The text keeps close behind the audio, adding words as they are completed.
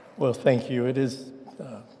Well, thank you. It is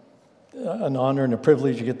an honor and a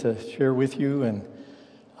privilege to get to share with you and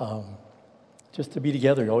just to be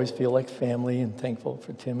together. I always feel like family, and thankful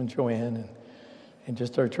for Tim and Joanne and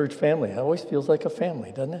just our church family. It always feels like a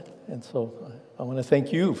family, doesn't it? And so I want to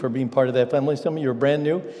thank you for being part of that family. Some of you are brand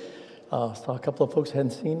new. Saw a couple of folks I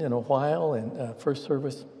hadn't seen in a while, and first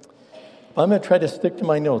service. But I'm going to try to stick to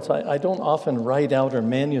my notes. I don't often write out or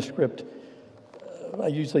manuscript. I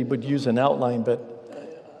usually would use an outline, but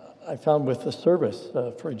I found with the service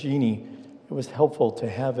for Jeannie, it was helpful to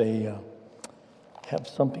have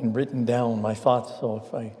something written down, my thoughts. So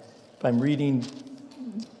if I'm reading,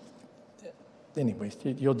 anyways,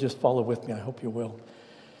 you'll just follow with me. I hope you will.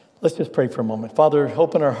 Let's just pray for a moment. Father,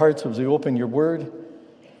 open our hearts as we open your word.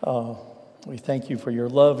 We thank you for your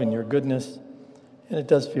love and your goodness, and it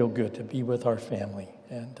does feel good to be with our family.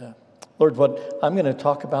 And Lord, what I'm going to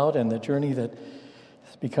talk about and the journey that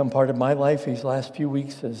has become part of my life these last few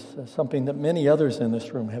weeks is something that many others in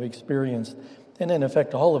this room have experienced, and in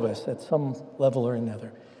effect all of us at some level or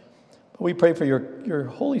another. But we pray for your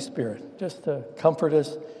Holy Spirit just to comfort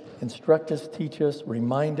us, instruct us, teach us,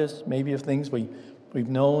 remind us maybe of things we've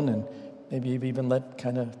known and maybe you've even let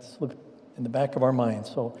kind of slip in the back of our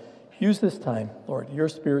minds. So use this time, Lord, your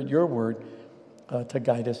Spirit, your word, to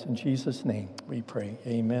guide us. In Jesus' name we pray.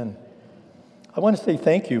 Amen. I want to say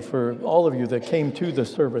thank you for all of you that came to the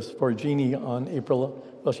service for Jeannie on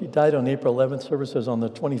she died on April 11th. Service was on the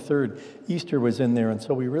 23rd. Easter was in there, and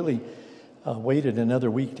so we really waited another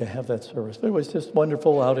week to have that service. But it was just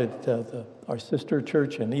wonderful out at our sister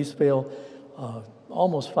church in Eastvale.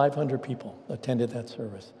 Almost 500 people attended that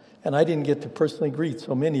service. And I didn't get to personally greet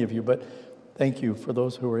so many of you, but thank you for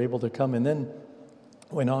those who were able to come. And then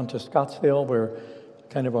went on to Scottsdale, where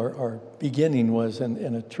kind of our beginning was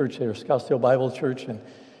in a church there, Scottsdale Bible Church, and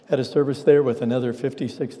had a service there with another 50,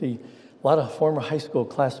 60, a lot of former high school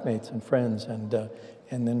classmates and friends. And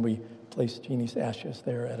then we placed Jeannie's ashes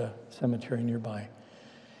there at a cemetery nearby.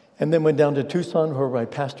 And then went down to Tucson, where I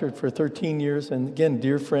pastored for 13 years. And again,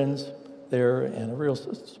 dear friends there, and a real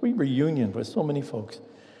sweet reunion with so many folks.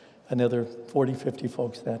 Another 40, 50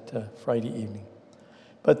 folks that Friday evening.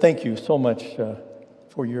 But thank you so much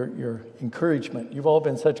for your encouragement. You've all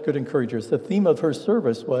been such good encouragers. The theme of her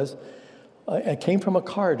service was, it came from a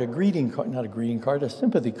card, a greeting card, not a greeting card, a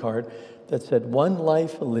sympathy card that said, "One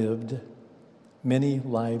life lived, many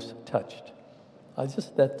lives touched."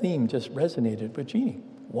 That theme just resonated with Jeannie.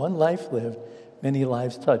 One life lived, many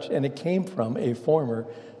lives touched. And it came from a former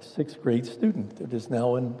 6th grade student that is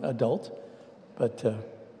now an adult. But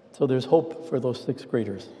so there's hope for those 6th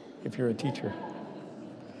graders if you're a teacher.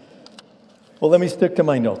 Well, let me stick to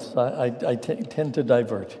my notes. I tend to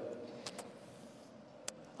divert.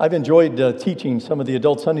 I've enjoyed teaching some of the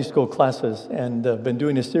adult Sunday school classes and been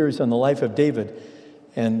doing a series on the life of David.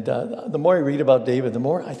 And the more I read about David, the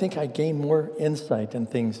more I think I gain more insight and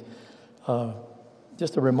things.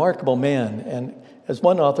 Just a remarkable man. And as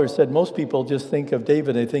one author said, most people just think of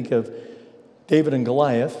David, they think of David and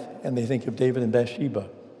Goliath, and they think of David and Bathsheba.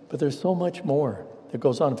 But there's so much more that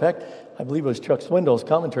goes on. In fact, I believe it was Chuck Swindoll's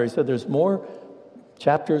commentary said there's more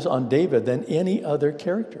chapters on David than any other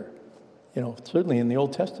character, certainly in the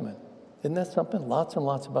Old Testament. Isn't that something? Lots and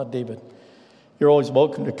lots about David. You're always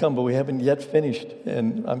welcome to come, but we haven't yet finished,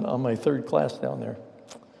 and I'm on my 3rd class down there.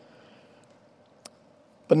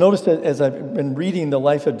 But notice that as I've been reading the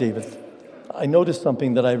life of David, I noticed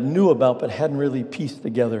something that I knew about but hadn't really pieced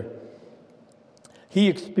together. He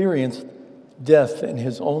experienced death in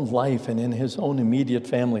his own life and in his own immediate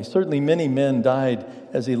family. Certainly many men died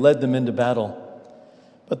as he led them into battle.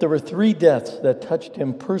 But there were 3 deaths that touched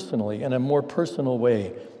him personally in a more personal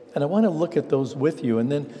way. And I want to look at those with you,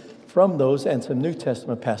 and then from those and some New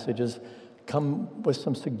Testament passages come with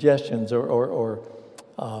some suggestions or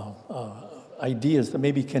ideas that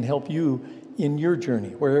maybe can help you in your journey,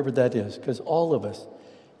 wherever that is, because all of us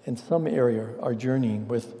in some area are journeying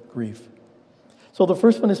with grief. So the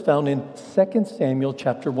first one is found in 2 Samuel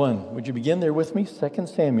chapter 1. Would you begin there with me? 2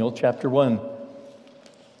 Samuel chapter 1.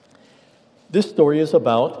 This story is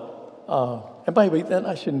about, and by the way, then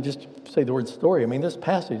I shouldn't just say the word story. I mean, this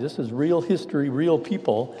passage, this is real history, real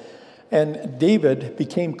people. And David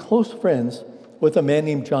became close friends with a man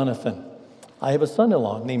named Jonathan. I have a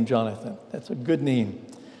son-in-law named Jonathan. That's a good name.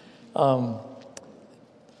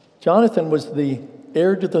 Jonathan was the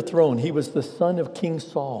heir to the throne. He was the son of King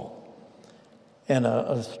Saul. And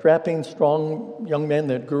a strapping, strong young man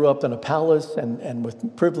that grew up in a palace and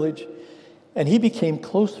with privilege. And he became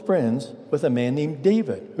close friends with a man named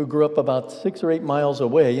David, who grew up about 6 or 8 miles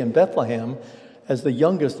away in Bethlehem as the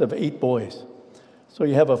youngest of 8 boys. So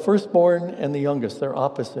you have a firstborn and the youngest. They're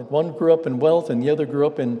opposite. One grew up in wealth and the other grew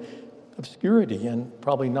up in obscurity and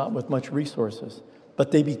probably not with much resources.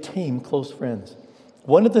 But they became close friends.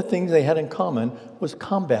 One of the things they had in common was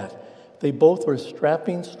combat. They both were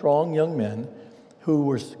strapping, strong young men who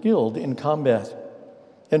were skilled in combat.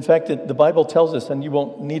 In fact, the Bible tells us, and you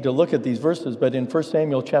won't need to look at these verses, but in 1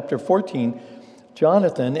 Samuel chapter 14,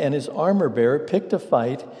 Jonathan and his armor bearer picked a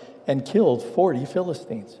fight and killed 40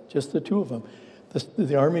 Philistines, just the two of them.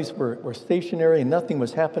 The armies were stationary and nothing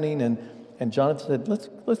was happening, and Jonathan said,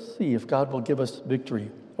 let's see if God will give us victory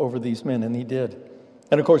over these men, and he did.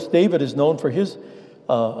 And of course, David is known for his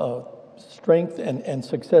strength and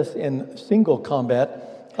success in single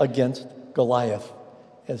combat against Goliath,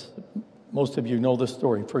 as most of you know the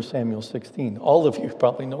story, 1 Samuel 16. All of you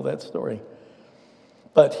probably know that story.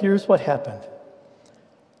 But here's what happened.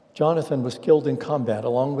 Jonathan was killed in combat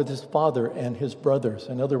along with his father and his brothers.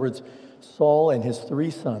 In other words, Saul and his 3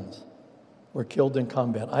 sons were killed in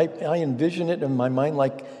combat. I envision it in my mind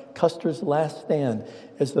like Custer's last stand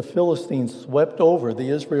as the Philistines swept over the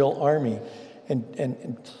Israel army,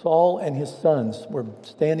 and Saul and his sons were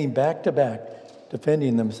standing back to back,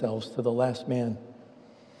 defending themselves to the last man.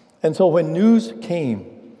 And so when news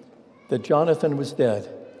came that Jonathan was dead,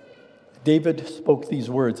 David spoke these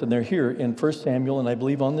words, and they're here in 1 Samuel, and I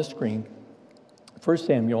believe on the screen. 2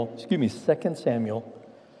 Samuel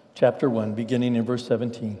chapter 1, beginning in verse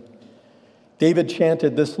 17. David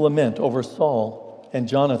chanted this lament over Saul and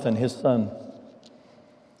Jonathan, his son.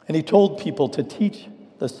 And he told people to teach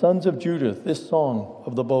the sons of Judah this song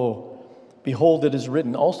of the bow. Behold, it is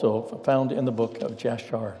written, also found in the book of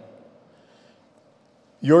Jashar.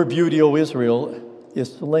 Your beauty, O Israel,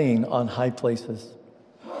 is slain on high places.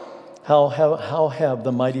 How have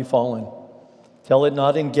the mighty fallen? Tell it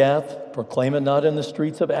not in Gath, proclaim it not in the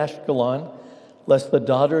streets of Ashkelon, lest the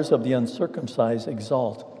daughters of the uncircumcised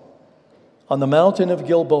exalt. On the mountain of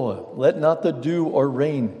Gilboa, let not the dew or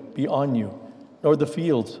rain be on you, nor the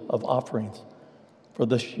fields of offerings. For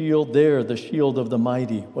the shield there, the shield of the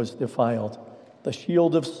mighty, was defiled. The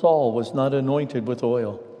shield of Saul was not anointed with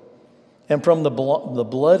oil. And from the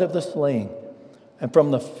blood of the slain, and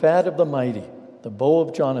from the fat of the mighty, the bow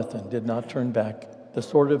of Jonathan did not turn back. The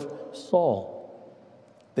sword of Saul,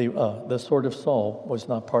 was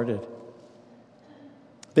not parted.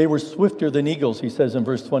 They were swifter than eagles, he says in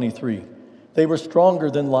verse 23. They were stronger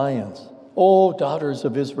than lions. O daughters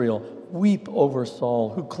of Israel, weep over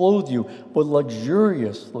Saul, who clothed you with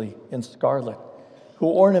luxuriously in scarlet, who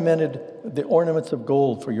ornamented the ornaments of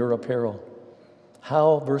gold for your apparel.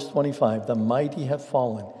 How, verse 25, the mighty have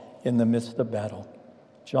fallen in the midst of battle.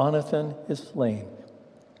 Jonathan is slain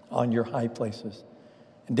on your high places.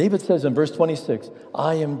 And David says in verse 26,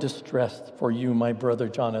 I am distressed for you, my brother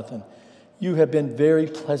Jonathan. You have been very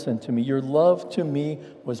pleasant to me. Your love to me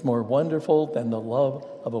was more wonderful than the love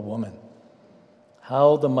of a woman.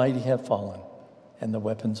 How the mighty have fallen, and the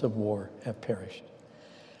weapons of war have perished.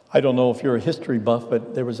 I don't know if you're a history buff,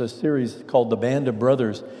 but there was a series called The Band of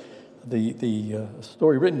Brothers. The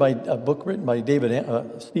story a book written by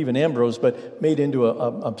Stephen Ambrose, but made into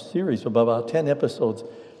a series of about 10 episodes,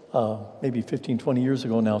 maybe 15, 20 years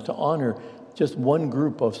ago now, to honor just one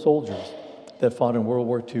group of soldiers that fought in World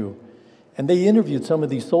War II. And they interviewed some of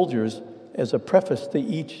these soldiers as a preface to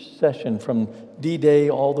each session from D-Day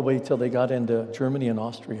all the way till they got into Germany and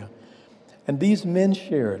Austria. And these men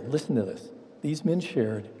shared, listen to this, these men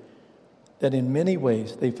shared that in many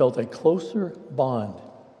ways they felt a closer bond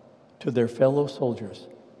to their fellow soldiers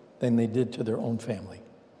than they did to their own family.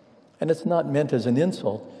 And it's not meant as an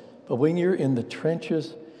insult, but when you're in the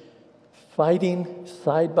trenches, fighting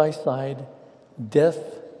side by side, death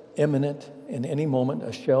imminent in any moment,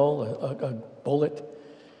 a shell, a bullet,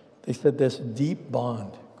 they said this deep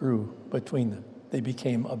bond grew between them. They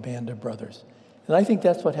became a band of brothers. And I think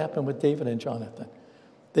that's what happened with David and Jonathan.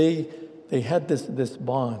 They had this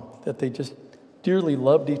bond that they just dearly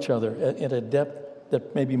loved each other at a depth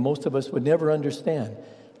that maybe most of us would never understand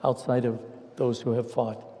outside of those who have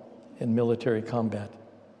fought in military combat.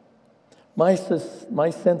 My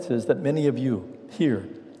sense is that many of you here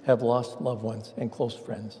have lost loved ones and close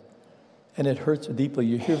friends. And it hurts deeply.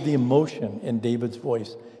 You hear the emotion in David's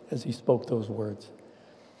voice as he spoke those words.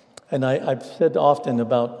 And I've said often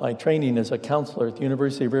about my training as a counselor at the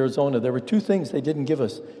University of Arizona, there were 2 things they didn't give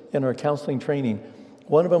us in our counseling training.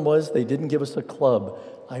 One of them was they didn't give us a club.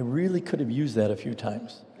 I really could have used that a few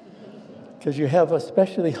times. Because you have,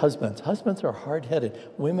 especially husbands. Husbands are hard-headed.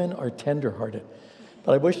 Women are tender-hearted.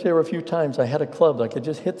 But I wish there were a few times I had a club that I could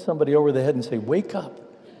just hit somebody over the head and say, wake up.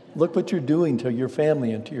 Look what you're doing to your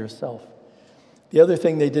family and to yourself. The other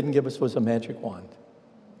thing they didn't give us was a magic wand.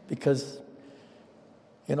 Because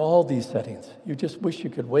In all these settings, you just wish you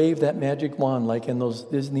could wave that magic wand like in those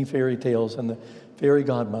Disney fairy tales and the fairy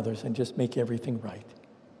godmothers and just make everything right.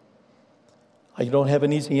 I don't have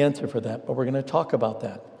an easy answer for that, but we're going to talk about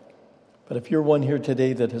that. But if you're one here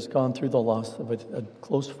today that has gone through the loss of a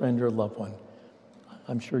close friend or loved one,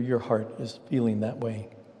 I'm sure your heart is feeling that way.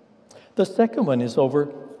 The second one is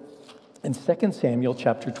over in 2 Samuel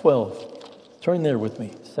chapter 12. Turn there with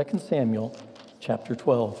me. 2 Samuel chapter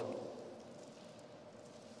 12.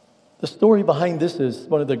 The story behind this is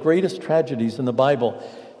one of the greatest tragedies in the Bible.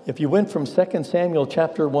 If you went from 2 Samuel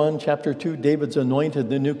chapter 1, chapter 2, David's anointed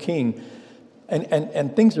the new king,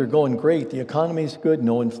 and things are going great. The economy's good,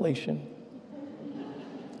 no inflation.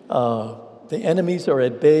 The enemies are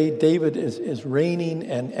at bay. David is reigning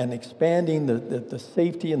and expanding the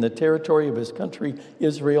safety and the territory of his country,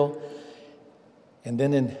 Israel. And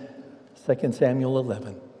then in 2 Samuel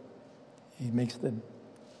 11, he makes the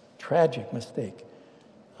tragic mistake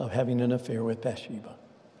of having an affair with Bathsheba.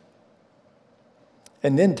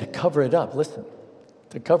 And then to cover it up, listen,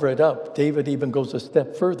 to cover it up, David even goes a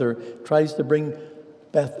step further, tries to bring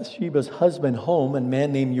Bathsheba's husband home, a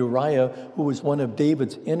man named Uriah, who was one of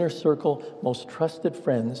David's inner circle, most trusted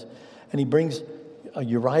friends. And he brings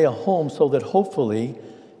Uriah home so that hopefully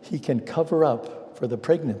he can cover up for the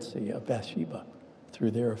pregnancy of Bathsheba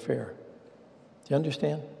through their affair. Do you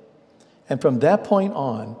understand? And from that point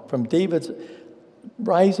on, from David's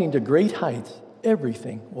rising to great heights,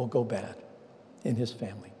 everything will go bad in his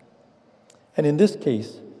family. And in this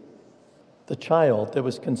case, the child that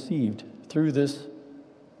was conceived through this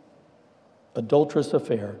adulterous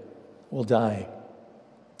affair will die.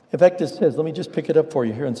 In fact, it says, let me just pick it up for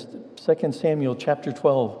you here in 2 Samuel chapter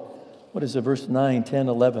 12. What is it, verse 9, 10,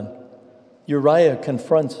 11? Uriah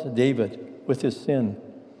confronts David with his sin.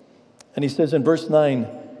 And he says in verse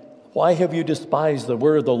 9, why have you despised the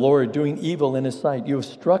word of the Lord, doing evil in his sight? You have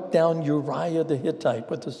struck down Uriah the Hittite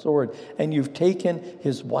with the sword, and you've taken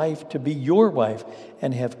his wife to be your wife,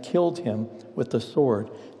 and have killed him with the sword.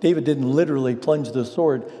 David didn't literally plunge the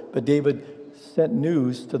sword, but David sent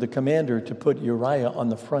news to the commander to put Uriah on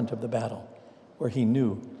the front of the battle, where he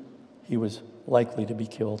knew he was likely to be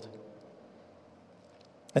killed.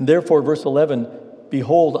 And therefore, verse 11,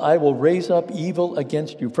 behold, I will raise up evil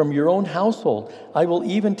against you from your own household. I will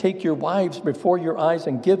even take your wives before your eyes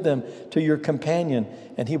and give them to your companion,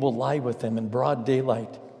 and he will lie with them in broad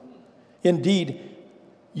daylight. Indeed,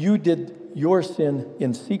 you did your sin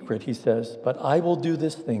in secret, he says, but I will do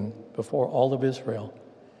this thing before all of Israel.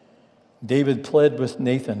 David pled with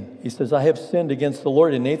Nathan. He says, I have sinned against the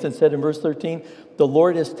Lord. And Nathan said in verse 13, the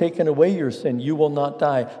Lord has taken away your sin. You will not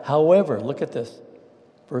die. However, look at this,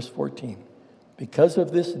 verse 14. Because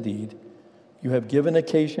of this deed, you have given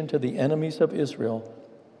occasion to the enemies of Israel,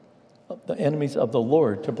 the enemies of the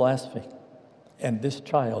Lord, to blaspheme. And this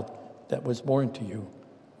child that was born to you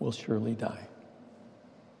will surely die.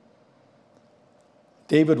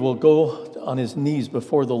 David will go on his knees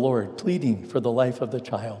before the Lord, pleading for the life of the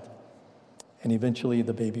child. And eventually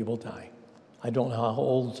the baby will die. I don't know how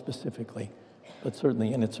old specifically, but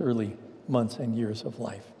certainly in its early months and years of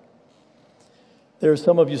life. There are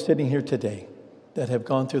some of you sitting here today that have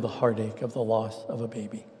gone through the heartache of the loss of a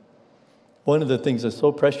baby. One of the things that's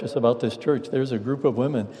so precious about this church, there's a group of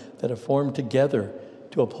women that have formed together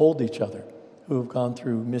to uphold each other, who have gone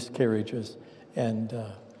through miscarriages. And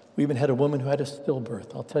we even had a woman who had a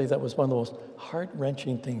stillbirth. I'll tell you, that was one of the most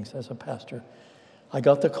heart-wrenching things as a pastor. I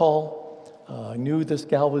got the call. I knew this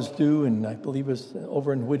gal was due, and I believe it was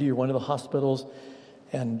over in Whittier, one of the hospitals,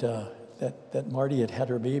 and that Marty had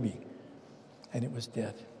her baby, and it was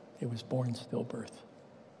dead. It was born stillbirth.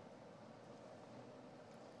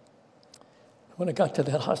 When I got to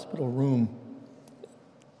that hospital room,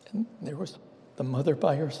 and there was the mother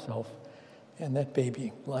by herself and that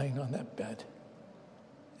baby lying on that bed,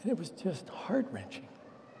 and it was just heart-wrenching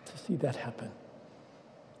to see that happen.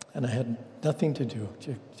 And I had nothing to do,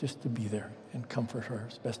 just to be there and comfort her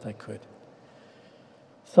as best I could.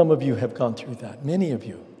 Some of you have gone through that, many of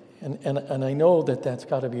you. And I know that that's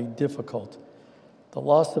got to be difficult. The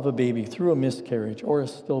loss of a baby through a miscarriage or a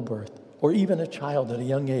stillbirth, or even a child at a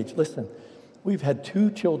young age. Listen, we've had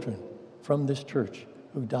 2 children from this church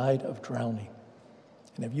who died of drowning.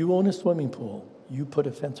 And if you own a swimming pool, you put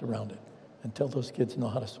a fence around it until those kids know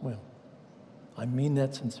how to swim. I mean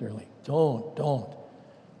that sincerely. Don't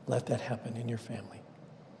let that happen in your family.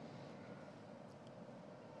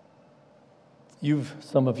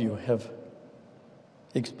 Some of you have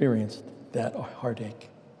experienced that heartache.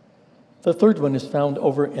 The third one is found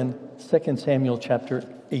over in 2 Samuel chapter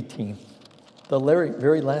 18, the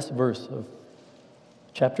very last verse of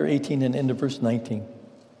chapter 18 and into verse 19.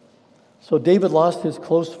 So David lost his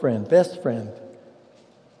close friend, best friend,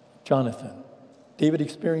 Jonathan. David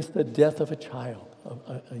experienced the death of a child,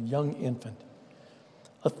 a young infant.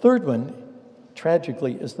 A third one,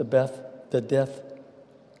 tragically, is the death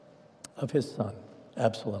of his son,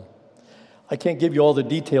 Absalom. I can't give you all the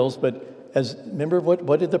details, but remember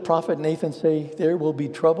what did the prophet Nathan say? There will be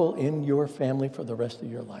trouble in your family for the rest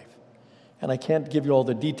of your life. And I can't give you all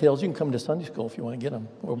the details. You can come to Sunday school if you want to get them.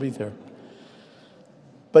 We'll be there.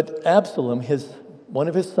 But Absalom, one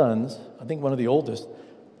of his sons, I think one of the oldest,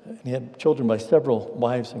 and he had children by several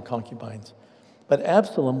wives and concubines. But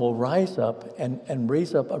Absalom will rise up and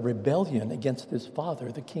raise up a rebellion against his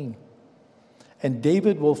father, the king. And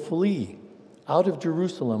David will flee out of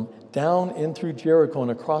Jerusalem, down in through Jericho and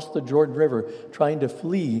across the Jordan River, trying to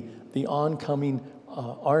flee the oncoming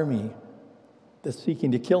army that's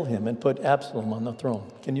seeking to kill him and put Absalom on the throne.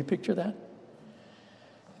 Can you picture that?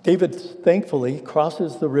 David thankfully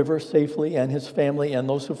crosses the river safely, and his family and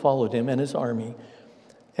those who followed him and his army.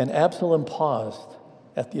 And Absalom paused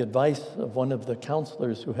at the advice of one of the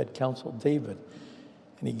counselors who had counseled David.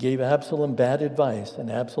 And he gave Absalom bad advice, and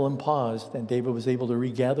Absalom paused, and David was able to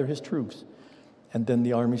regather his troops. And then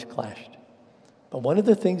the armies clashed. But one of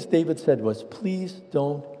the things David said was, please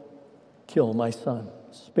don't kill my son.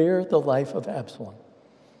 Spare the life of Absalom.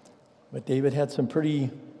 But David had some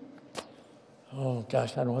pretty, I don't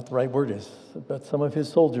know what the right word is, but some of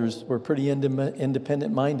his soldiers were pretty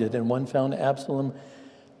independent-minded, and one found Absalom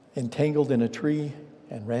entangled in a tree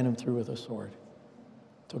and ran him through with a sword.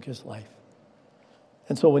 Took his life.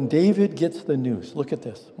 And so when David gets the news, look at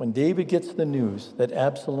this. When David gets the news that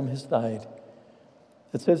Absalom has died,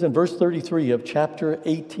 it says in verse 33 of chapter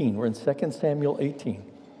 18, we're in 2 Samuel 18,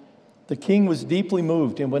 the king was deeply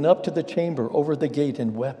moved and went up to the chamber over the gate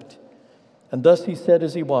and wept. And thus he said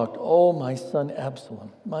as he walked, "Oh, my son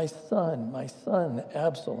Absalom, my son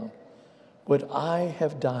Absalom, would I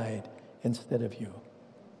have died instead of you?"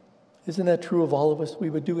 Isn't that true of all of us? We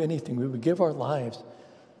would do anything. We would give our lives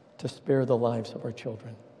to spare the lives of our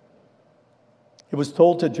children. It was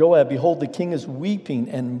told to Joab, "Behold, the king is weeping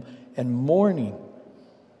and mourning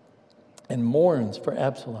and mourns for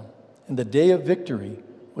Absalom." And the day of victory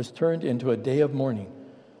was turned into a day of mourning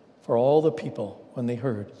for all the people when they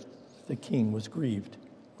heard the king was grieved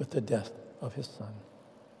with the death of his son.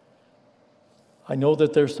 I know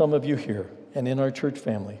that there's some of you here and in our church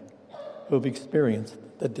family who have experienced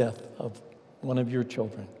the death of one of your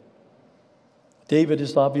children. David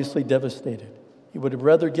is obviously devastated. He would have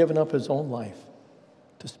rather given up his own life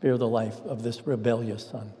to spare the life of this rebellious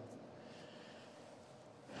son.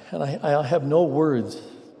 And I have no words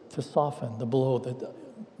to soften the blow that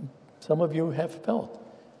some of you have felt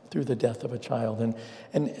through the death of a child,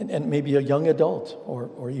 and maybe a young adult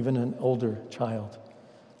or even an older child.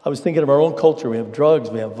 I was thinking of our own culture. We have drugs,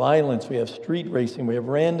 we have violence, we have street racing, we have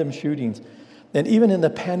random shootings. And even in the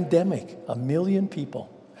pandemic, 1 million people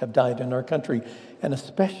have died in our country. And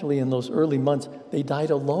especially in those early months, they died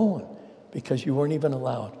alone because you weren't even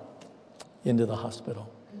allowed into the hospital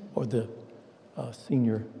or the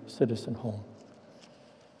senior citizen home.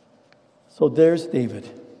 So there's David,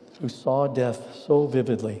 who saw death so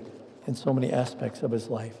vividly in so many aspects of his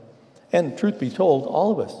life. And truth be told,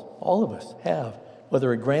 all of us have,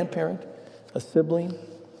 whether a grandparent, a sibling,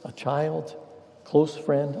 a child, close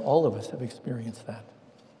friend, all of us have experienced that.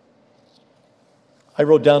 I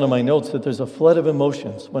wrote down in my notes that there's a flood of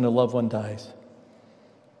emotions when a loved one dies.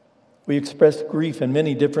 We express grief in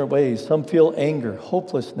many different ways. Some feel anger,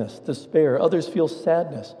 hopelessness, despair. Others feel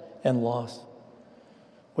sadness and loss.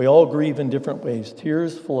 We all grieve in different ways.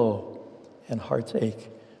 Tears flow and hearts ache.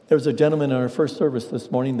 There was a gentleman in our first service this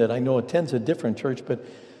morning that I know attends a different church, but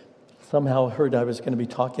somehow heard I was going to be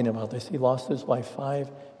talking about this. He lost his wife 5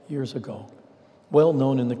 years ago. Well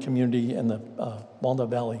known in the community and the Walnut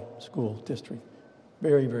Valley School District.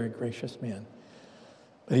 Very, very gracious man.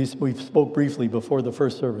 But we spoke briefly before the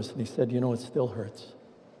first service, and he said, it still hurts.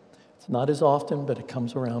 It's not as often, but it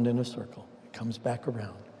comes around in a circle. It comes back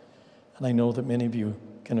around. And I know that many of you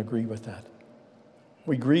can agree with that.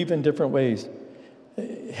 We grieve in different ways.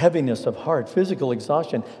 Heaviness of heart, physical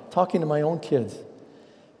exhaustion. Talking to my own kids,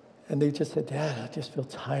 and they just said, "Dad, I just feel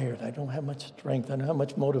tired. I don't have much strength. I don't have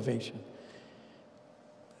much motivation."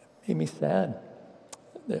 It made me sad.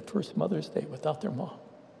 That first Mother's Day without their mom.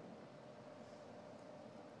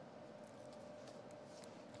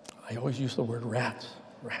 I always use the word rats.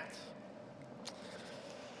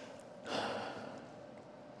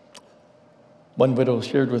 One widow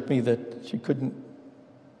shared with me that she couldn't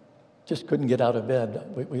get out of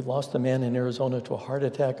bed. We lost a man in Arizona to a heart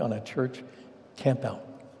attack on a church campout.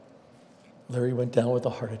 Larry went down with a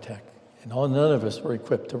heart attack, And none of us were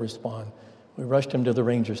equipped to respond. We rushed him to the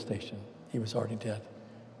ranger station. He was already dead.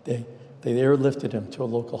 They airlifted him to a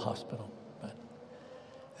local hospital.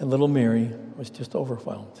 And little Mary was just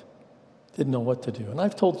overwhelmed, didn't know what to do. And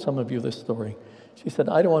I've told some of you this story. She said,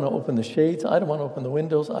 I don't want to open the shades. I don't want to open the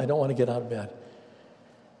windows. I don't want to get out of bed.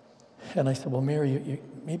 And I said, well, Mary,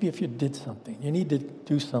 maybe if you did something, you need to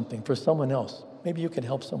do something for someone else. Maybe you could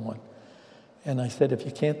help someone. And I said, if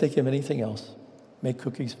you can't think of anything else, make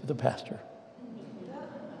cookies for the pastor.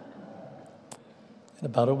 And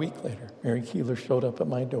about a week later, Mary Keeler showed up at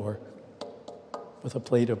my door with a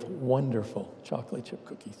plate of wonderful chocolate chip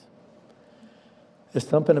cookies. There's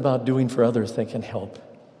something about doing for others that can help.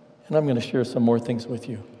 And I'm going to share some more things with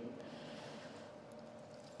you.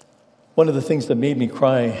 One of the things that made me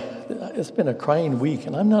cry, it's been a crying week,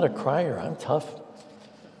 and I'm not a crier, I'm tough.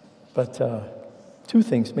 But two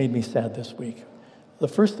things made me sad this week. The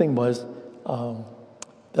first thing was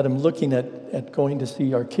that I'm looking at going to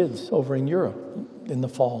see our kids over in Europe in the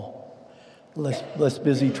fall. Less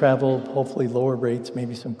busy travel, hopefully lower rates,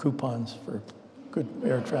 maybe some coupons for good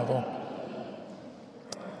air travel.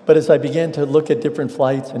 But as I began to look at different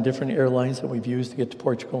flights and different airlines that we've used to get to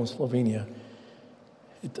Portugal and Slovenia,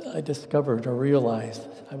 I discovered or realized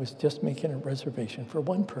I was just making a reservation for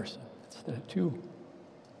one person instead of two.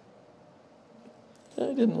 And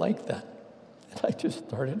I didn't like that. And I just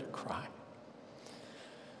started to cry.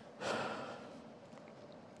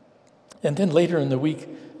 And then later in the week,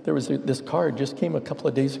 there was this card just came a couple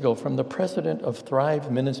of days ago from the president of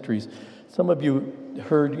Thrive Ministries. Some of you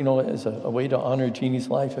heard, as a way to honor Jeannie's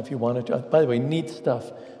life if you wanted to. By the way, neat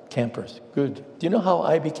stuff, campers, good. Do you know how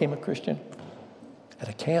I became a Christian? At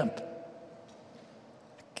a camp.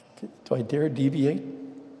 Do I dare deviate?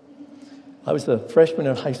 I was a freshman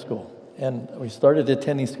in high school, and we started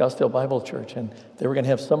attending Scottsdale Bible Church, and they were going to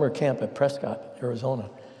have summer camp at Prescott, Arizona.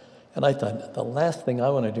 And I thought, the last thing I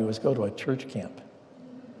want to do is go to a church camp.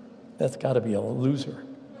 That's got to be a loser.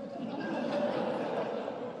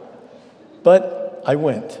 But I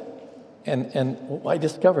went, and I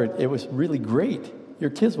discovered it was really great. Your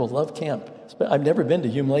kids will love camp. I've never been to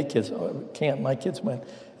Hume Lake camp. My kids went,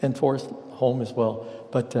 and Forest Home as well.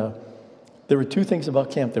 But there were two things about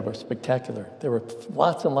camp that were spectacular. There were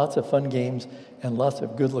lots and lots of fun games and lots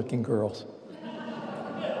of good-looking girls.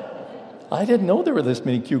 I didn't know there were this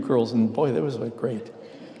many cute girls, and boy, that was great.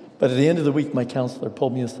 But at the end of the week, my counselor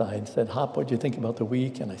pulled me aside and said, Hop, what did you think about the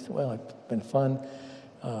week? And I said, well, it's been fun,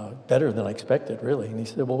 better than I expected, really. And he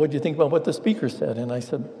said, well, what did you think about what the speaker said? And I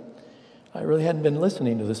said, I really hadn't been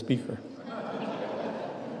listening to the speaker.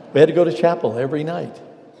 We had to go to chapel every night,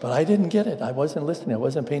 but I didn't get it. I wasn't listening. I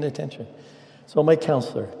wasn't paying attention. So my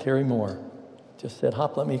counselor, Terry Moore, just said,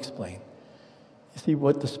 Hop, let me explain. You see,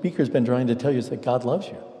 what the speaker's been trying to tell you is that God loves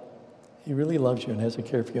you. He really loves you and has a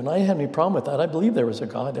care for you. And I had any problem with that. I believe there was a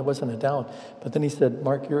God. There wasn't a doubt. But then he said,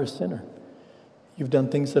 Mark, you're a sinner. You've done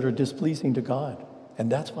things that are displeasing to God.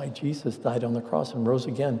 And that's why Jesus died on the cross and rose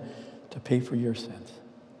again to pay for your sins.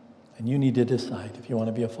 And you need to decide if you want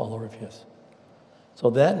to be a follower of his.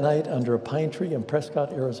 So that night, under a pine tree in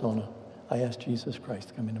Prescott, Arizona, I asked Jesus Christ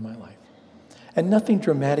to come into my life. And nothing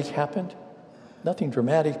dramatic happened. Nothing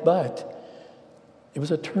dramatic, but it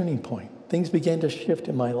was a turning point. Things began to shift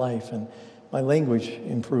in my life, and my language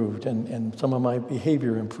improved, and some of my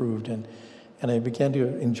behavior improved, and I began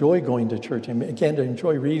to enjoy going to church and began to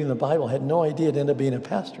enjoy reading the Bible. I had no idea I'd end up being a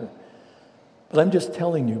pastor. But I'm just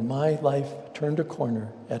telling you, my life turned a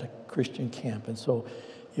corner at a Christian camp. And so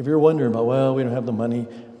if you're wondering about, well, we don't have the money,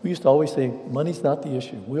 we used to always say, money's not the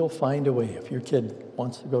issue. We'll find a way. If your kid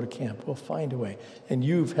wants to go to camp, we'll find a way. And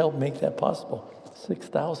you've helped make that possible.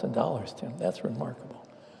 $6,000, Tim. That's remarkable.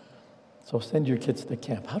 So send your kids to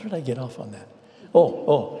camp. How did I get off on that?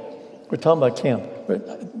 We're talking about camp.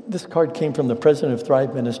 This card came from the president of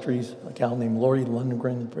Thrive Ministries, a gal named Lori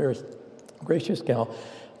Lundgren, very gracious gal.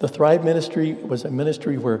 The Thrive Ministry was a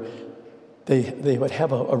ministry where they would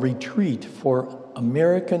have a retreat for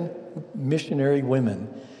American missionary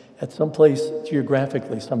women at some place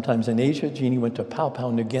geographically, sometimes in Asia. Jeannie went to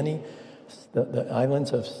Papua New Guinea, the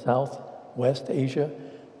islands of Southwest Asia,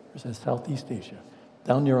 or Southeast Asia,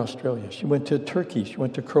 down near Australia. She went to Turkey, she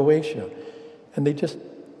went to Croatia, and they just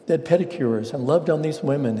did pedicures and loved on these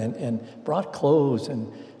women and brought clothes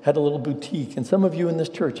and had a little boutique. And some of you in this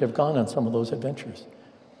church have gone on some of those adventures.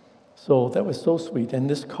 So that was so sweet. And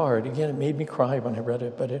this card, again, it made me cry when I read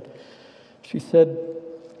it, but she said,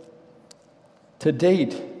 to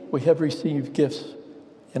date, we have received gifts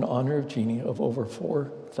in honor of Jeannie of over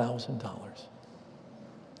 $4,000.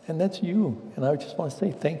 And that's you. And I just want to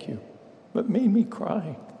say thank you. But it made me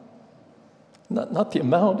cry. Not the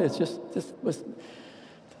amount, it's just was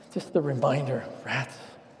just the reminder, rats,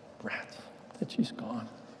 that she's gone.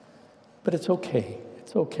 But it's okay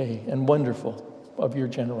and wonderful of your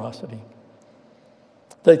generosity.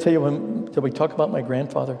 Did I tell you did we talk about my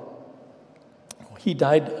grandfather? He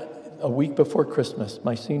died a week before Christmas,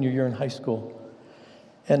 my senior year in high school.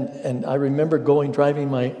 And I remember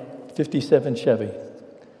driving my 57 Chevy.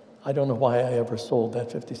 I don't know why I ever sold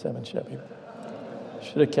that 57 Chevy.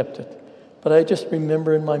 Should have kept it. But I just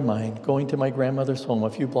remember in my mind going to my grandmother's home a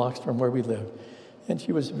few blocks from where we lived. And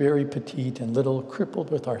she was very petite and little,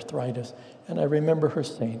 crippled with arthritis. And I remember her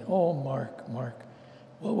saying, "Oh, Mark,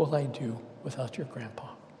 what will I do without your grandpa?"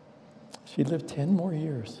 She lived 10 more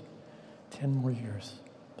years.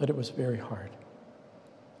 But it was very hard.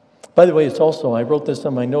 By the way, it's also, I wrote this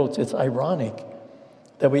on my notes, it's ironic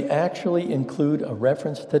that we actually include a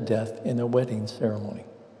reference to death in a wedding ceremony.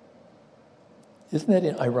 Isn't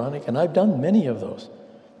that ironic? And I've done many of those.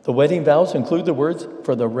 The wedding vows include the words,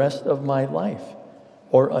 "for the rest of my life,"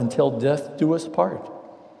 or "until death do us part."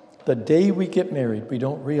 The day we get married, we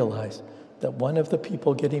don't realize that one of the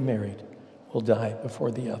people getting married will die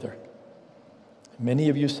before the other. Many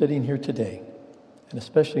of you sitting here today, and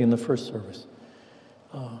especially in the first service,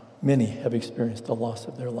 many have experienced the loss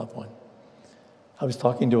of their loved one. I was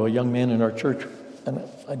talking to a young man in our church, and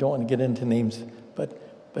I don't want to get into names,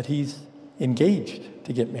 but he's engaged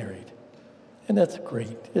to get married. And that's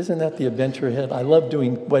great. Isn't that the adventure ahead? I love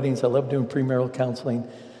doing weddings. I love doing premarital counseling.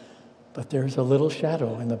 But there's a little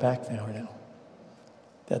shadow in the back there now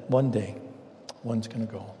that one day, one's going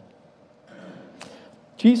to go.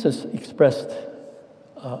 Jesus expressed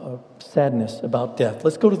sadness about death.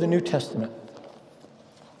 Let's go to the New Testament.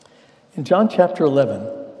 In John chapter 11,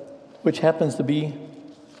 which happens to be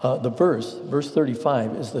verse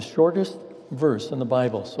 35, is the shortest verse in the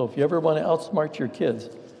Bible. So if you ever want to outsmart your kids,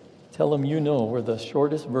 tell them you know where the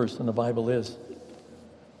shortest verse in the Bible is.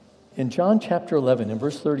 In John chapter 11, in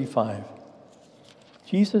verse 35,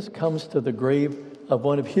 Jesus comes to the grave of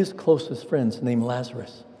one of his closest friends named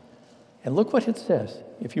Lazarus. And look what it says,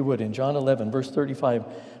 if you would, in John 11, verse 35.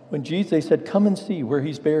 When they said, "Come and see where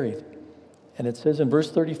he's buried." And it says in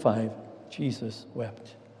verse 35, Jesus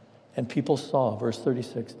wept. And people saw, verse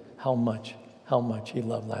 36, how much he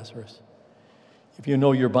loved Lazarus. If you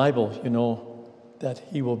know your Bible, you know that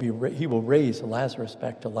he will raise Lazarus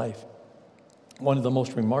back to life. One of the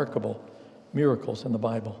most remarkable miracles in the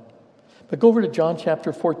Bible. But go over to John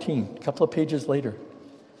chapter 14, a couple of pages later.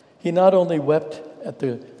 He not only wept at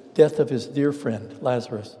the death of his dear friend,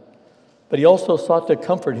 Lazarus, but he also sought to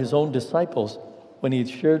comfort his own disciples when he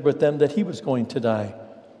shared with them that he was going to die.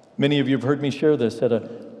 Many of you have heard me share this at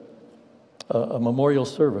a memorial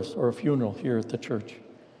service or a funeral here at the church.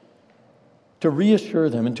 To reassure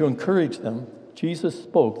them and to encourage them, Jesus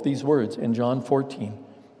spoke these words in John 14,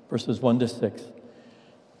 verses 1 to 6.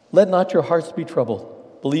 "Let not your hearts be troubled.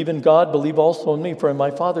 Believe in God, believe also in me, for in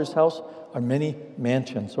my Father's house are many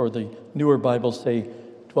mansions," or the newer Bibles say,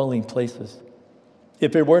 dwelling places.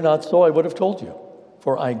 "If it were not so, I would have told you,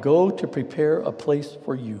 for I go to prepare a place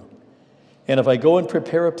for you. And if I go and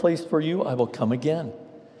prepare a place for you, I will come again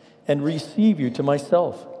and receive you to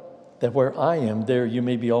myself, that where I am, there you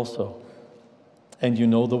may be also. And you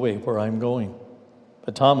know the way where I'm going."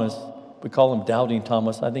 But Thomas, we call him Doubting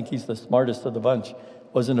Thomas, I think he's the smartest of the bunch,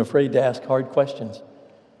 wasn't afraid to ask hard questions.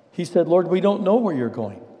 He said, "Lord, we don't know where you're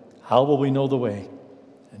going. How will we know the way?"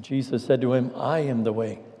 And Jesus said to him, "I am the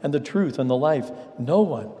way and the truth and the life. No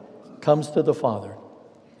one comes to the Father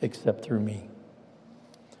except through me."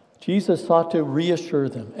 Jesus sought to reassure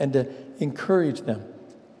them and to encourage them,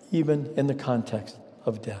 even in the context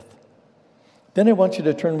of death. Then I want you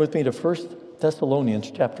to turn with me to 1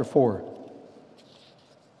 Thessalonians chapter 4.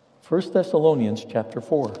 1 Thessalonians chapter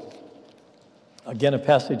 4. Again, a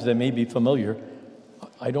passage that may be familiar.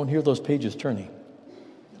 I don't hear those pages turning.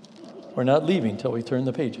 We're not leaving till we turn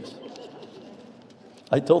the pages.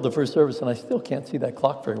 I told the first service, and I still can't see that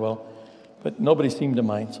clock very well, but nobody seemed to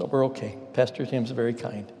mind, so we're okay. Pastor Tim's very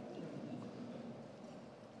kind.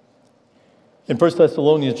 In 1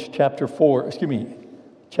 Thessalonians chapter 4,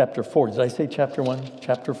 did I say chapter 1?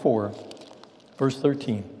 Chapter 4, verse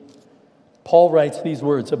 13. Paul writes these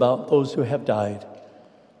words about those who have died.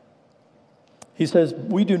 He says,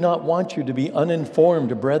 "We do not want you to be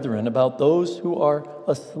uninformed, brethren, about those who are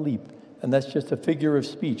asleep." And that's just a figure of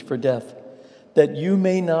speech for death. "That you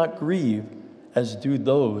may not grieve as do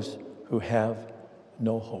those who have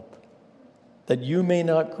no hope." That you may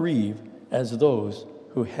not grieve as those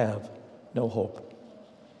who have no hope.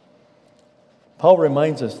 Paul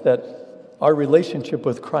reminds us that our relationship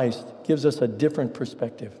with Christ gives us a different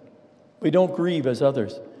perspective. We don't grieve as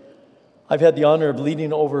others. I've had the honor of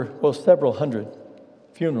leading over, several hundred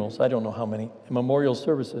funerals, I don't know how many, and memorial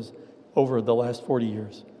services over the last 40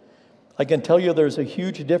 years. I can tell you there's a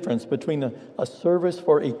huge difference between a service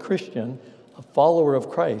for a Christian, a follower of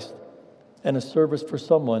Christ, and a service for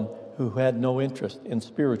someone who had no interest in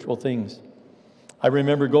spiritual things. I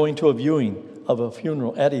remember going to a viewing of a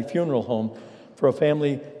funeral at a funeral home for a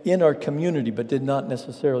family in our community, but did not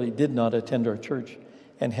attend our church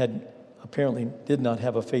and apparently did not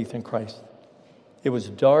have a faith in Christ. It was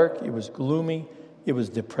dark, it was gloomy, it was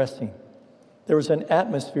depressing. There was an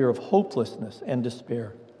atmosphere of hopelessness and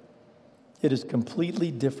despair. It is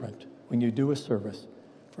completely different when you do a service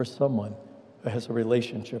for someone who has a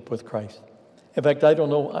relationship with Christ. In fact, I don't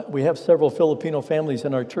know, we have several Filipino families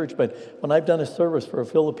in our church, but when I've done a service for a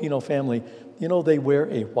Filipino family, they wear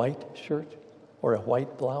a white shirt or a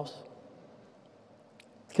white blouse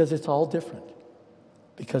because it's all different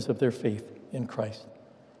because of their faith in Christ.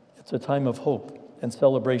 It's a time of hope and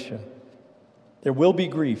celebration. There will be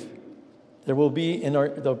grief. There'll be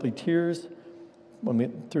tears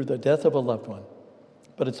through the death of a loved one.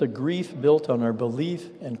 But it's a grief built on our belief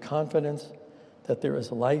and confidence that there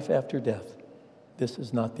is life after death. This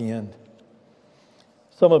is not the end.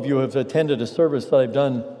 Some of you have attended a service that I've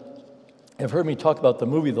done, have heard me talk about the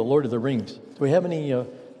movie The Lord of the Rings. Do we have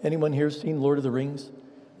anyone here seen Lord of the Rings?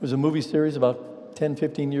 It was a movie series about 10,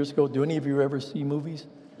 15 years ago. Do any of you ever see movies?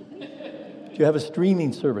 Do you have a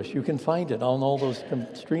streaming service? You can find it on all those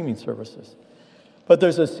streaming services. But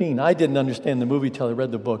there's a scene. I didn't understand the movie till I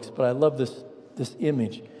read the books, but I love this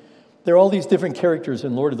image. There are all these different characters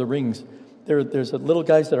in Lord of the Rings. There's little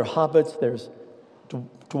guys that are hobbits. There's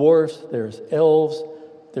dwarfs. There's elves.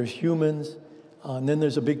 There's humans. And then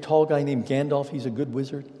there's a big tall guy named Gandalf. He's a good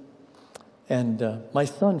wizard. And my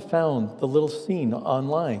son found the little scene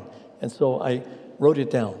online. And so I wrote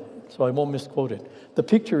it down so I won't misquote it. The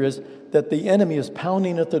picture is that the enemy is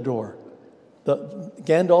pounding at the door.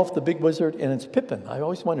 Gandalf, the big wizard, and it's Pippin. I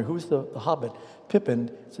always wonder, who's the hobbit? Pippin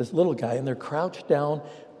is this little guy, and they're crouched down,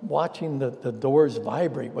 watching the doors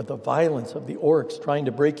vibrate with the violence of the orcs trying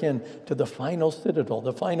to break in to the final citadel,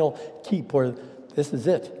 the final keep where this is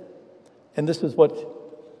it. And this is what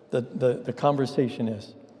the conversation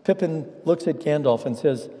is. Pippin looks at Gandalf and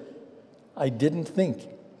says, "I didn't think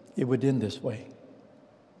it would end this way."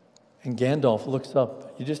 And Gandalf looks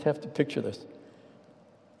up. You just have to picture this.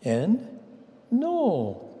 End?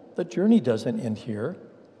 No, the journey doesn't end here.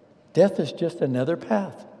 Death is just another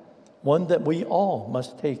path, one that we all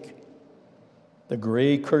must take. The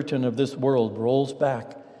gray curtain of this world rolls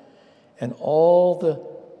back, and all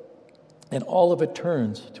of it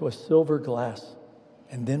turns to a silver glass,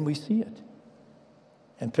 and then we see it.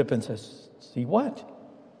 And Pippin says, "See what?"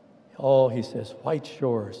 Oh, he says, "White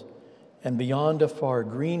shores, and beyond a far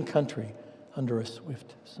green country under a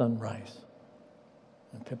swift sunrise."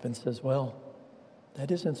 And Pippin says, "Well,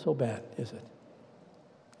 that isn't so bad, is it?"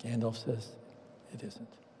 Gandalf says, "It isn't."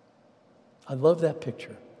 I love that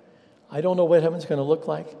picture. I don't know what heaven's going to look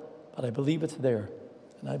like, but I believe it's there.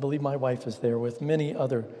 And I believe my wife is there with many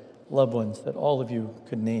other loved ones that all of you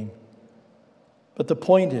could name. But the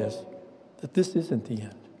point is that this isn't the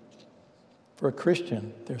end. For a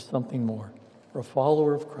Christian, there's something more. For a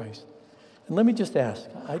follower of Christ. And let me just ask,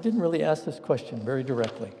 I didn't really ask this question very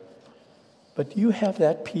directly, but do you have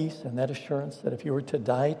that peace and that assurance that if you were to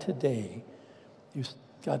die today, you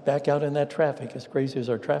got back out in that traffic, as crazy as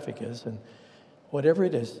our traffic is, and whatever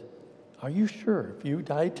it is, are you sure if you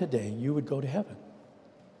died today, you would go to heaven?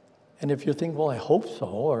 And if you're thinking, well, I hope so,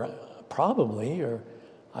 or probably, or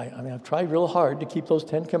I've tried real hard to keep those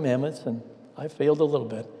 10 commandments, and I failed a little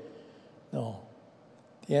bit. No.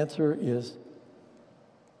 The answer is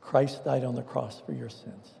Christ died on the cross for your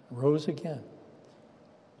sins, rose again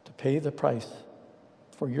to pay the price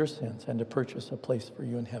for your sins and to purchase a place for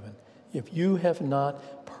you in heaven. If you have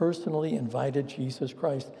not personally invited Jesus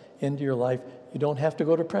Christ into your life, you don't have to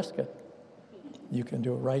go to Prescott. You can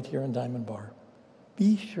do it right here in Diamond Bar.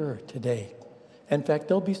 Be sure today. In fact,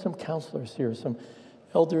 there'll be some counselors here, some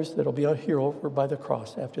elders that'll be out here over by the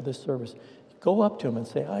cross after this service. Go up to them and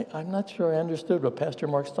say, I'm not sure I understood what Pastor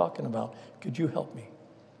Mark's talking about. Could you help me?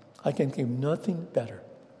 I can think of nothing better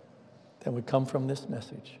that would come from this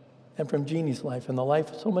message and from Jeannie's life and the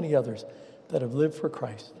life of so many others that have lived for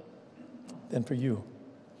Christ than for you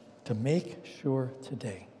to make sure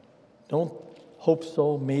today. Don't hope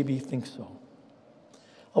so, maybe think so.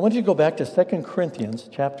 I want you to go back to 2 Corinthians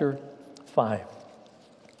chapter 5.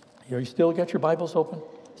 You still got your Bibles open?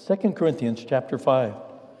 2 Corinthians chapter 5.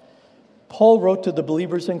 Paul wrote to the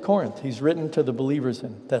believers in Corinth. He's written to the believers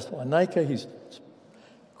in Thessalonica.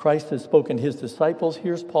 Christ has spoken to his disciples.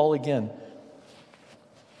 Here's Paul again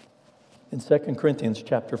in 2 Corinthians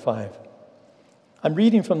chapter 5. I'm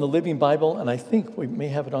reading from the Living Bible, and I think we may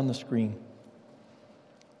have it on the screen.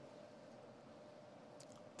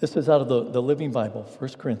 This is out of the Living Bible,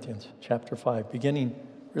 1 Corinthians chapter 5, beginning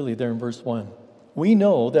really there in verse 1. We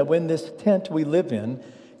know that when this tent we live in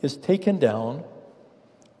is taken down,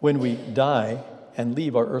 when we die and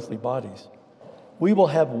leave our earthly bodies, we will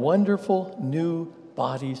have wonderful new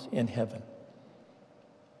bodies in heaven.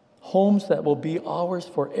 Homes that will be ours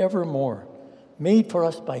forevermore, made for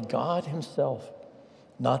us by God himself,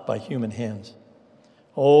 not by human hands.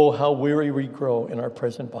 Oh, how weary we grow in our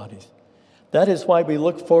present bodies. That is why we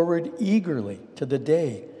look forward eagerly to the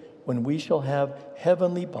day when we shall have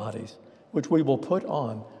heavenly bodies, which we will put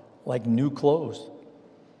on like new clothes.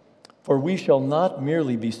 For we shall not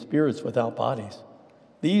merely be spirits without bodies.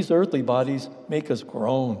 These earthly bodies make us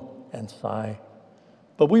groan and sigh.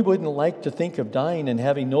 But we wouldn't like to think of dying and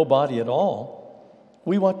having no body at all.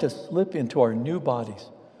 We want to slip into our new bodies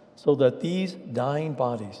so that these dying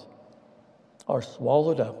bodies are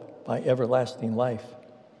swallowed up by everlasting life.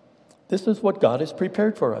 This is what God has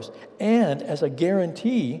prepared for us, and as a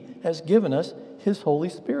guarantee has given us his Holy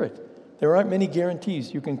Spirit. There aren't many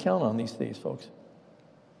guarantees you can count on these days, folks.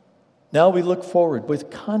 Now we look forward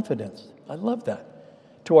with confidence, I love that,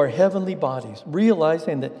 to our heavenly bodies,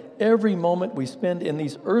 realizing that every moment we spend in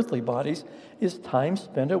these earthly bodies is time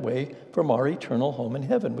spent away from our eternal home in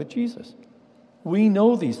heaven with Jesus. We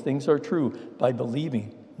know these things are true by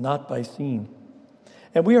believing, not by seeing.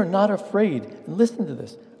 And we are not afraid, and listen to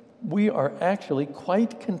this, we are actually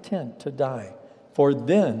quite content to die, for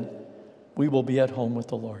then we will be at home with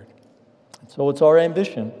the Lord. And so it's our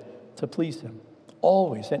ambition to please him,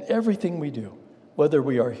 always, in everything we do, whether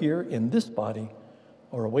we are here in this body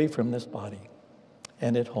or away from this body,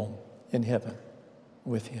 and at home in heaven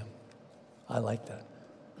with him. I like that.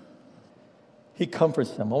 He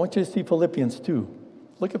comforts them. I want you to see Philippians 2.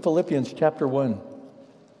 Look at Philippians chapter 1.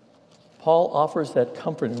 Paul offers that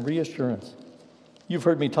comfort and reassurance. You've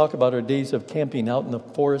heard me talk about our days of camping out in the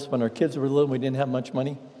forest when our kids were little and we didn't have much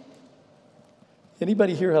money.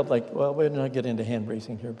 Anybody here have well, we're not get into hand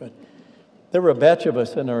raising here, but there were a batch of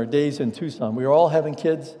us in our days in Tucson. We were all having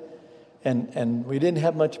kids, and we didn't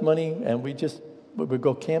have much money, and we would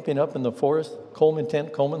go camping up in the forest, Coleman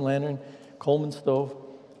tent, Coleman lantern, Coleman stove,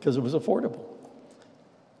 because it was affordable.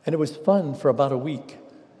 And it was fun for about a week.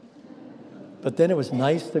 But then it was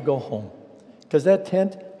nice to go home, because that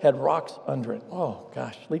tent had rocks under it. Oh,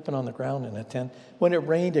 gosh, sleeping on the ground in a tent. When it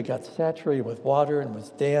rained, it got saturated with water and was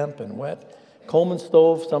damp and wet. Coleman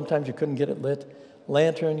stove, sometimes you couldn't get it lit.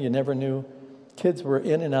 Lantern, you never knew. Kids were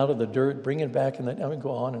in and out of the dirt, bringing it back, and I would go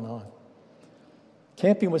on and on.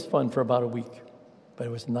 Camping was fun for about a week, but it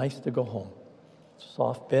was nice to go home.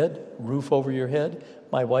 Soft bed, roof over your head.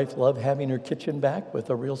 My wife loved having her kitchen back with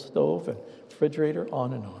a real stove and refrigerator,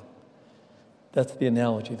 on and on. That's the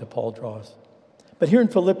analogy that Paul draws. But here in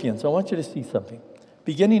Philippians, I want you to see something.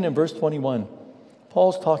 Beginning in verse 21,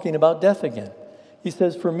 Paul's talking about death again. He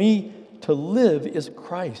says, "For me to live is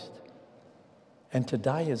Christ, and to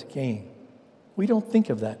die is gain." We don't think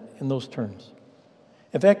of that in those terms.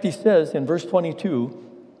 In fact, he says in verse 22,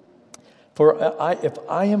 "For if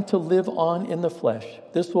I am to live on in the flesh,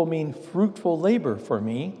 this will mean fruitful labor for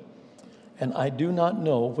me, and I do not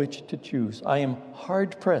know which to choose. I am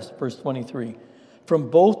hard-pressed," verse 23. "From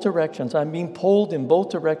both directions, I'm being pulled in both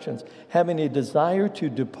directions, having a desire to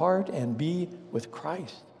depart and be with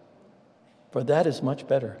Christ. For that is much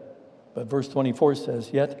better." But verse 24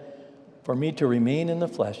 says, "Yet for me to remain in the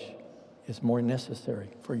flesh is more necessary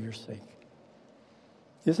for your sake."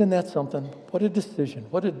 Isn't that something? What a decision.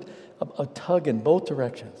 What a tug in both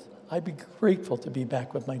directions. I'd be grateful to be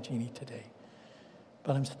back with my Jeannie today.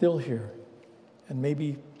 But I'm still here, and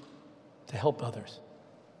maybe to help others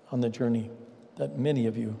on the journey that many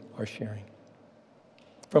of you are sharing.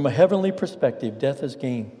 From a heavenly perspective, death is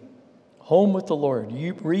gain. Home with the Lord,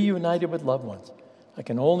 reunited with loved ones. I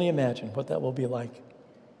can only imagine what that will be like.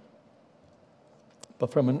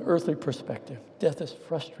 But from an earthly perspective, death is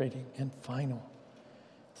frustrating and final.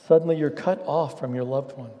 Suddenly you're cut off from your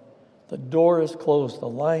loved one. The door is closed, the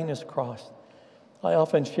line is crossed. I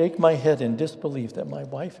often shake my head in disbelief that my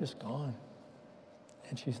wife is gone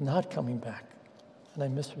and she's not coming back, and I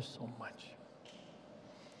miss her so much.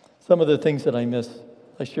 Some of the things that I miss,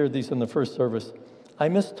 I shared these in the first service. I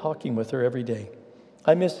miss talking with her every day.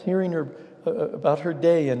 I miss hearing her about her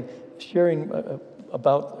day and sharing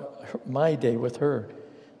about my day with her.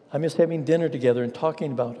 I miss having dinner together and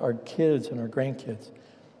talking about our kids and our grandkids.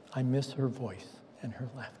 I miss her voice and her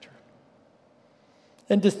laughter.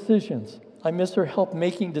 And decisions. I miss her help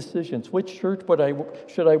making decisions. Which shirt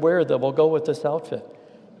should I wear that will go with this outfit?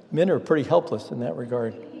 Men are pretty helpless in that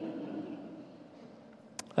regard.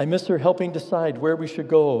 I miss her helping decide where we should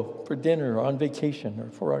go for dinner or on vacation or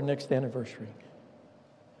for our next anniversary.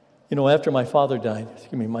 You know, after my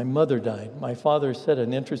mother died, my father said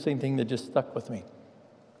an interesting thing that just stuck with me.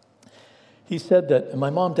 He said that, and my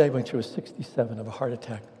mom died when she was 67 of a heart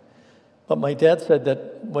attack. But my dad said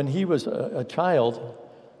that when he was a child,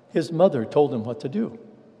 his mother told him what to do.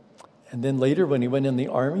 And then later, when he went in the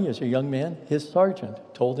army as a young man, his sergeant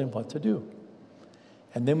told him what to do.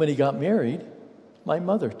 And then when he got married, my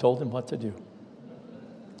mother told him what to do.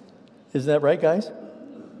 Is that right, guys?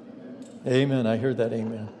 Amen. I heard that,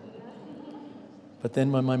 amen. But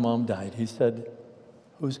then when my mom died, he said,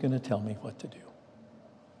 who's going to tell me what to do?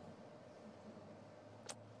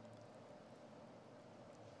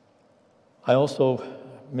 I also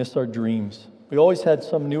miss our dreams. We always had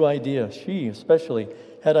some new idea. She especially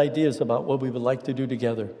had ideas about what we would like to do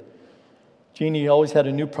together. Jeannie always had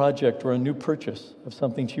a new project or a new purchase of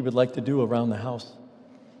something she would like to do around the house.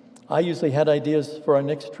 I usually had ideas for our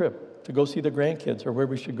next trip, to go see the grandkids or where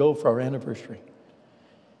we should go for our anniversary.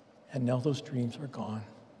 And now those dreams are gone.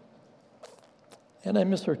 And I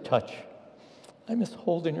miss her touch. I miss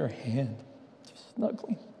holding her hand, just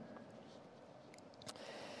snuggling.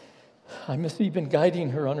 I miss even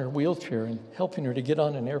guiding her on her wheelchair and helping her to get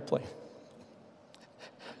on an airplane.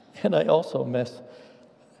 And I also miss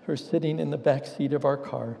her sitting in the back seat of our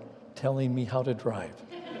car telling me how to drive.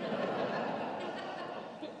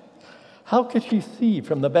 How could she see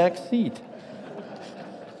from the back seat?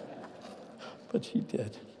 But she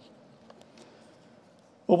did.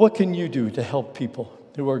 Well, what can you do to help people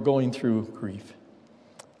who are going through grief?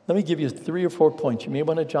 Let me give you 3 or 4 points. You may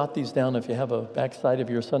want to jot these down if you have a backside of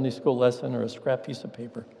your Sunday school lesson or a scrap piece of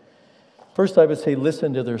paper. First, I would say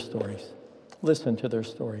listen to their stories. Listen to their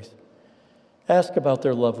stories. Ask about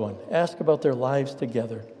their loved one. Ask about their lives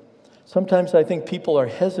together. Sometimes I think people are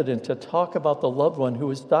hesitant to talk about the loved one who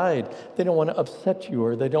has died. They don't want to upset you,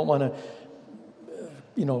 or they don't want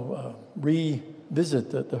to,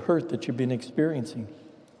 revisit the hurt that you've been experiencing.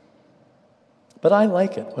 But I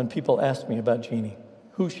like it when people ask me about Jeannie,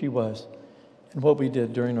 who she was, and what we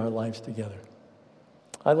did during our lives together.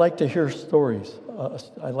 I like to hear stories.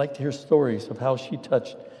 I like to hear stories of how she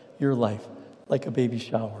touched your life, like a baby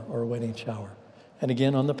shower or a wedding shower. And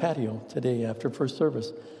again, on the patio today after first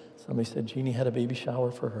service, somebody said Jeannie had a baby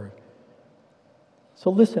shower for her. So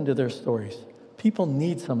listen to their stories. People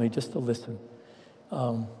need somebody just to listen.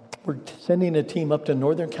 We're sending a team up to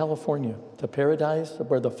Northern California, to Paradise,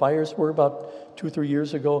 where the fires were about 2-3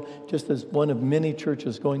 years ago, just as one of many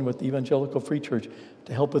churches going with the Evangelical Free Church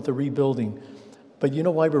to help with the rebuilding. But you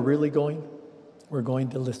know why we're really going? We're going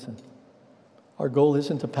to listen. Our goal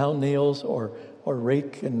isn't to pound nails or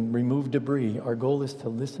rake and remove debris. Our goal is to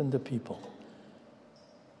listen to people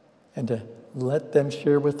and to let them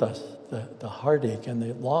share with us the heartache and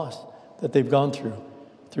the loss that they've gone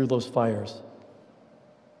through those fires.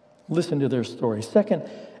 Listen to their story. Second,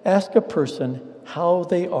 ask a person how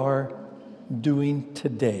they are doing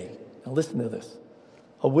today. Now listen to this.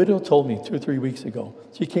 A widow told me 2 or 3 weeks ago.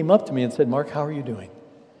 She came up to me and said, Mark, how are you doing?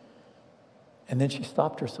 And then she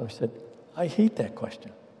stopped herself. She said, I hate that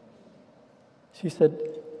question. She said,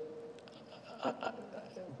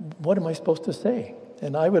 what am I supposed to say?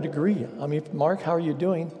 And I would agree. I mean, Mark, how are you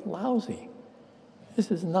doing? Lousy. This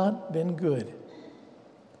has not been good.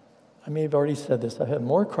 I may have already said this. I've had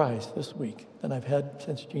more cries this week than I've had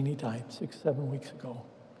since Jeannie died 6-7 weeks ago.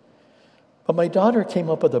 But my daughter came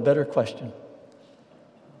up with a better question.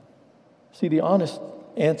 See, the honest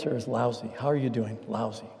answer is lousy. How are you doing?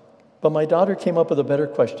 Lousy. But my daughter came up with a better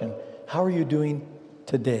question. How are you doing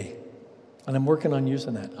today? And I'm working on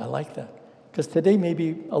using that. I like that. Because today may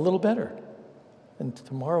be a little better, and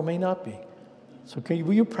tomorrow may not be. So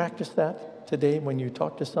will you practice that today when you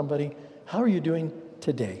talk to somebody? How are you doing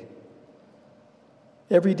today?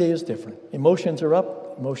 Every day is different. Emotions are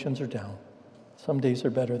up, emotions are down. Some days are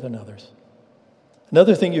better than others.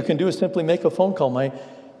 Another thing you can do is simply make a phone call.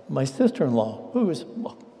 My sister-in-law, who is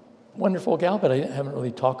a wonderful gal, but I haven't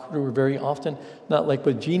really talked to her very often, not like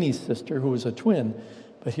with Jeannie's sister, who was a twin,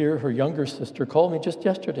 but here her younger sister called me just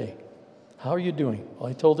yesterday. How are you doing? Well,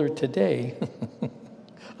 I told her today,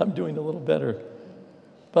 I'm doing a little better.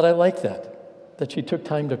 But I like that she took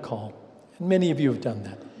time to call. And many of you have done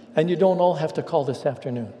that. And you don't all have to call this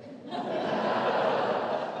afternoon.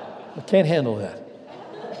 I can't handle that.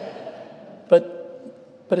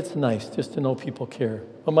 But it's nice just to know people care.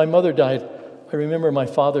 When my mother died, I remember my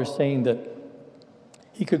father saying that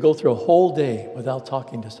he could go through a whole day without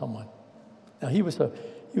talking to someone. Now, he would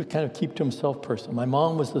kind of keep to himself person. My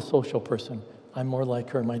mom was the social person. I'm more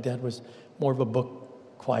like her. My dad was more of a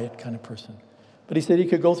book, quiet kind of person. But he said he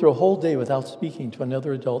could go through a whole day without speaking to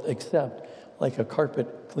another adult except like a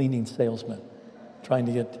carpet cleaning salesman trying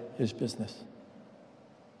to get his business.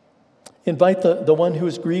 Invite the one who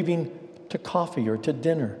is grieving to coffee or to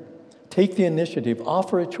dinner. Take the initiative.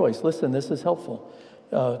 Offer a choice. Listen, this is helpful.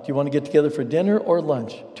 Do you want to get together for dinner or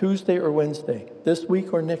lunch? Tuesday or Wednesday? This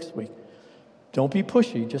week or next week? Don't be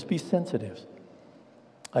pushy. Just be sensitive.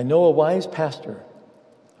 I know a wise pastor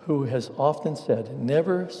who has often said,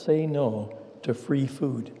 never say no to free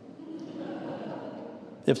food.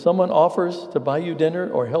 If someone offers to buy you dinner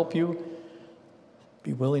or help you,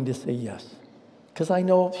 be willing to say yes. Because I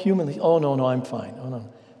know humanly, oh, no, I'm fine. Oh,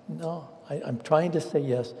 no, I'm trying to say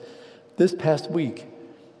yes. This past week,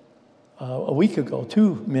 a week ago,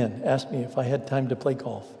 2 men asked me if I had time to play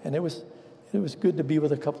golf. And it was good to be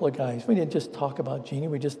with a couple of guys. We didn't just talk about Jeannie,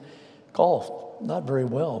 we just golfed. Not very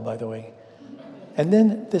well, by the way. And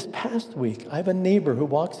then this past week, I have a neighbor who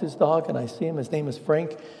walks his dog, and I see him. His name is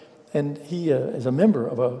Frank, and he is a member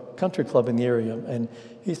of a country club in the area. And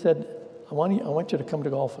he said, I want you to come to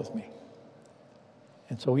golf with me.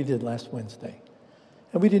 And so we did last Wednesday.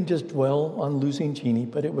 And we didn't just dwell on losing Jeannie,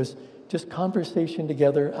 but it was just conversation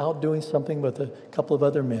together, out doing something with a couple of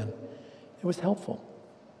other men. It was helpful.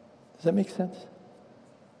 Does that make sense?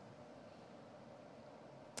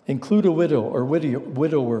 Include a widow or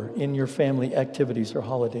widower in your family activities or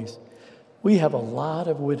holidays. We have a lot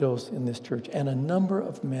of widows in this church and a number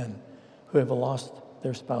of men who have lost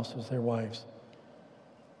their spouses, their wives.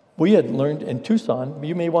 We had learned in Tucson,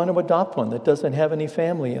 you may want to adopt one that doesn't have any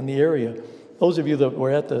family in the area. Those of you that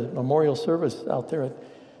were at the memorial service out there,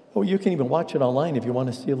 you can even watch it online if you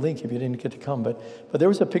want to see a link if you didn't get to come. But there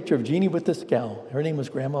was a picture of Jeannie with this gal. Her name was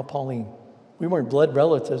Grandma Pauline. We weren't blood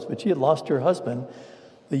relatives, but she had lost her husband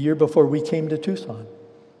the year before we came to Tucson.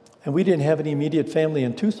 And we didn't have any immediate family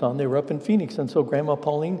in Tucson. They were up in Phoenix. And so Grandma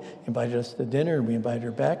Pauline invited us to dinner, and we invited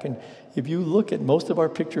her back. And if you look at most of our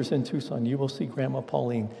pictures in Tucson, you will see Grandma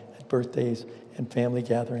Pauline at birthdays and family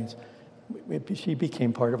gatherings. She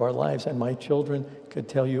became part of our lives, and my children could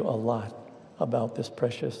tell you a lot about this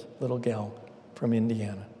precious little gal from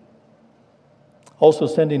Indiana. Also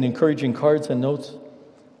sending encouraging cards and notes.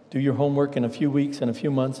 Do your homework in a few weeks and a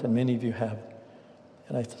few months, and many of you have.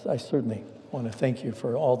 And I certainly want to thank you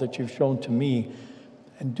for all that you've shown to me,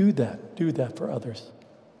 and do that for others.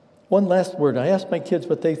 One last word. I asked my kids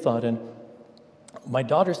what they thought, and my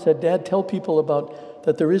daughter said, Dad, tell people about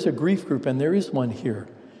that there is a grief group, and there is one here.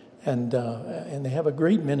 And they have a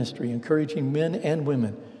great ministry encouraging men and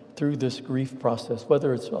women through this grief process,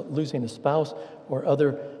 whether it's losing a spouse or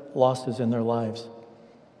other losses in their lives.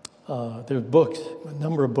 There's books, a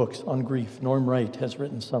number of books on grief. Norm Wright has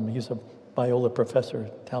written some. He's a Biola professor,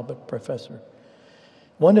 Talbot professor.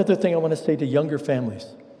 One other thing I want to say to younger families.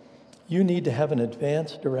 You need to have an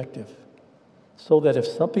advance directive so that if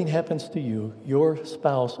something happens to you, your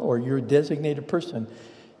spouse or your designated person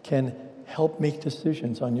can help make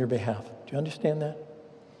decisions on your behalf. Do you understand that?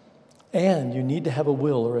 And you need to have a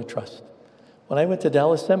will or a trust. When I went to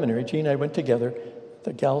Dallas Seminary, Jean and I went together.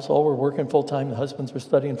 The gals all were working full-time. The husbands were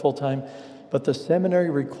studying full-time. But the seminary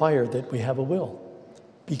required that we have a will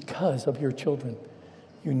because of your children.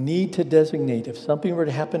 You need to designate. If something were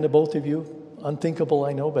to happen to both of you, unthinkable,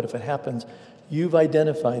 I know, but if it happens, you've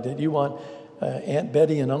identified that you want Aunt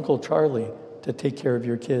Betty and Uncle Charlie to take care of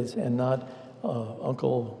your kids and not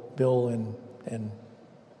Uncle Bill and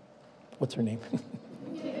what's her name?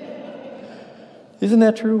 Isn't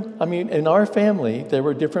that true? I mean, in our family, there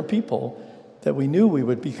were different people that we knew we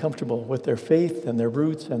would be comfortable with their faith and their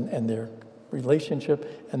roots and their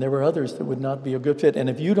relationship, and there were others that would not be a good fit. And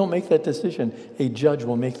if you don't make that decision, a judge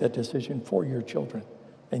will make that decision for your children,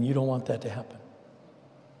 and you don't want that to happen.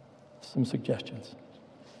 Some suggestions.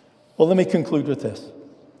 Well, let me conclude with this.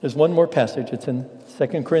 There's one more passage. It's in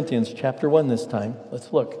 2 Corinthians chapter 1 this time.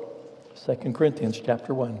 Let's look. 2 Corinthians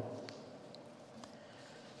chapter 1.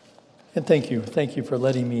 And thank you for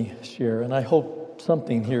letting me share. And I hope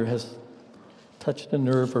something here has touched a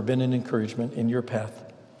nerve or been an encouragement in your path.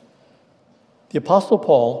 The Apostle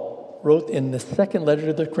Paul wrote in the second letter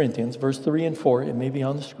to the Corinthians, verse 3 and 4, it may be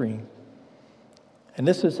on the screen. And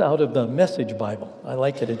this is out of the Message Bible. I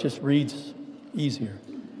like it. It just reads easier.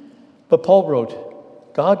 But Paul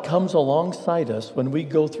wrote, God comes alongside us when we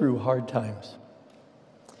go through hard times.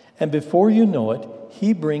 And before you know it,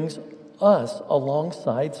 he brings us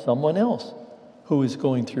alongside someone else who is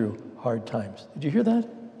going through hard times. Did you hear that?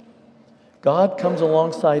 God comes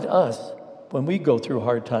alongside us when we go through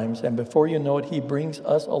hard times, and before you know it, he brings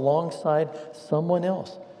us alongside someone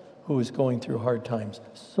else who is going through hard times,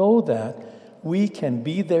 so that we can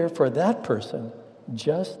be there for that person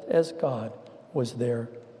just as God was there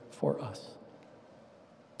for us.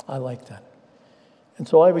 I like that. And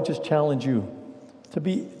so I would just challenge you to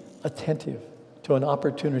be attentive to an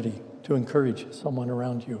opportunity to encourage someone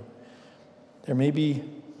around you. You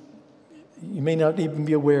may not even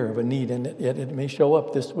be aware of a need, and it may show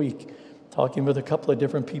up this week. Talking with a couple of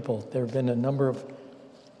different people, there have been a number of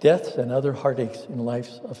deaths and other heartaches in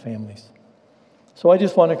lives of families. So I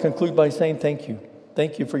just want to conclude by saying thank you.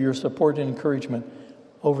 Thank you for your support and encouragement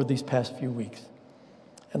over these past few weeks.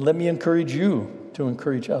 And let me encourage you to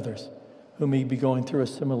encourage others who may be going through a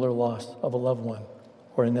similar loss of a loved one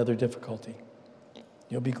or another difficulty.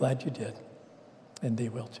 You'll be glad you did, and they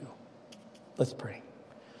will too. Let's pray.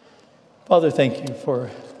 Father, thank you for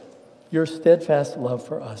your steadfast love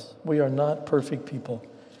for us. We are not perfect people.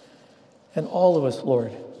 And all of us,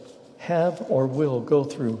 Lord, have or will go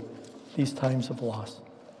through these times of loss.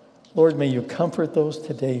 Lord, may you comfort those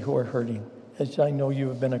today who are hurting, as I know you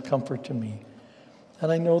have been a comfort to me.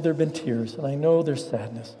 And I know there have been tears, and I know there's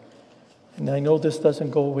sadness. And I know this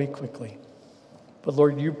doesn't go away quickly. But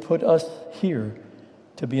Lord, you put us here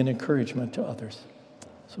to be an encouragement to others.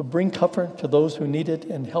 So bring comfort to those who need it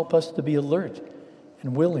and help us to be alert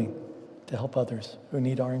and willing to help others who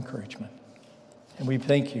need our encouragement. And we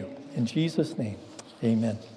thank you. In Jesus' name, amen.